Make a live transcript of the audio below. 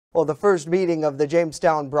Well, the first meeting of the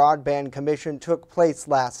Jamestown Broadband Commission took place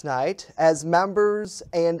last night as members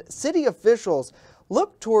and city officials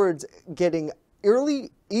look towards getting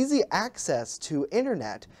easy access to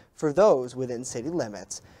internet for those within city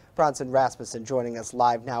limits. Bronson Rasmussen joining us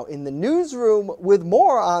live now in the newsroom with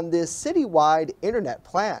more on this citywide internet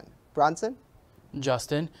plan. Bronson?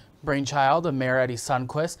 Justin, brainchild of Mayor Eddie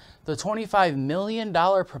Sundquist, the $25 million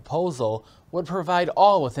proposal would provide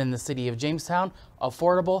all within the city of Jamestown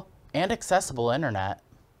affordable and accessible internet.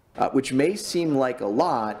 Which may seem like a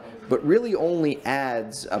lot, but really only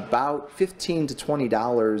adds about $15 to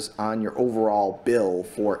 $20 on your overall bill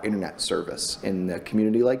for internet service in a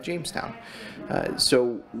community like Jamestown.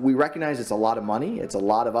 So we recognize it's a lot of money, it's a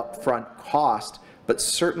lot of upfront cost, but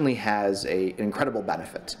certainly has an incredible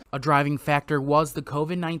benefit. A driving factor was the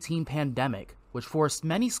COVID-19 pandemic, which forced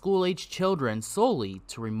many school-aged children solely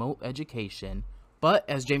to remote education. But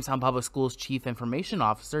as Jamestown Public Schools Chief Information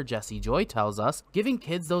Officer Jesse Joy tells us, giving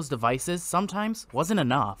kids those devices sometimes wasn't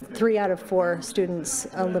enough. 3 out of 4 students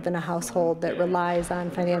live in a household that relies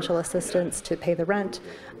on financial assistance to pay the rent,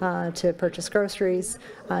 to purchase groceries,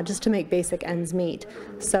 just to make basic ends meet.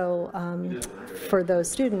 So for those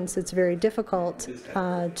students, it's very difficult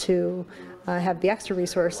to have the extra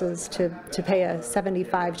resources to pay a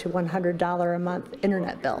 $75 to $100 a month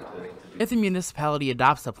internet bill. If the municipality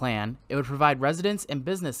adopts the plan, it would provide residents and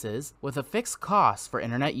businesses with a fixed cost for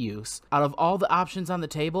internet use. Out of all the options on the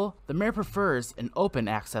table, the mayor prefers an open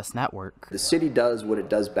access network. The city does what it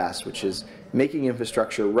does best, which is making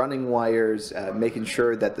infrastructure, running wires, making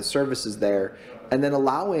sure that the service is there, and then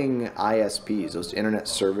allowing ISPs, those internet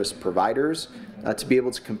service providers, to be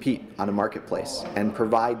able to compete on a marketplace and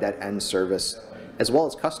provide that end service as well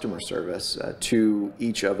as customer service to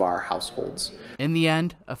each of our households. In the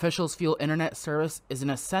end, officials feel internet service is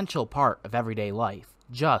an essential part of everyday life,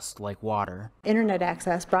 just like water. Internet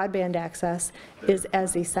access, broadband access, is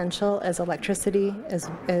as essential as electricity, as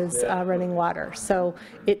running water. So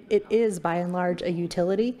it is by and large a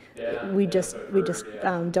utility. We just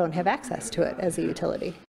don't have access to it as a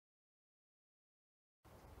utility.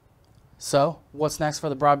 So, what's next for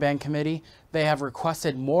the Broadband Committee? They have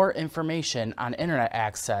requested more information on internet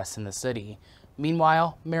access in the city.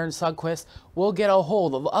 Meanwhile, Mayor Sundquist will get a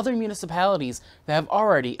hold of other municipalities that have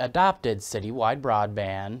already adopted citywide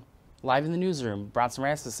broadband. Live in the newsroom, Bronson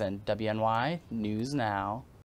Rasmussen, WNY News Now.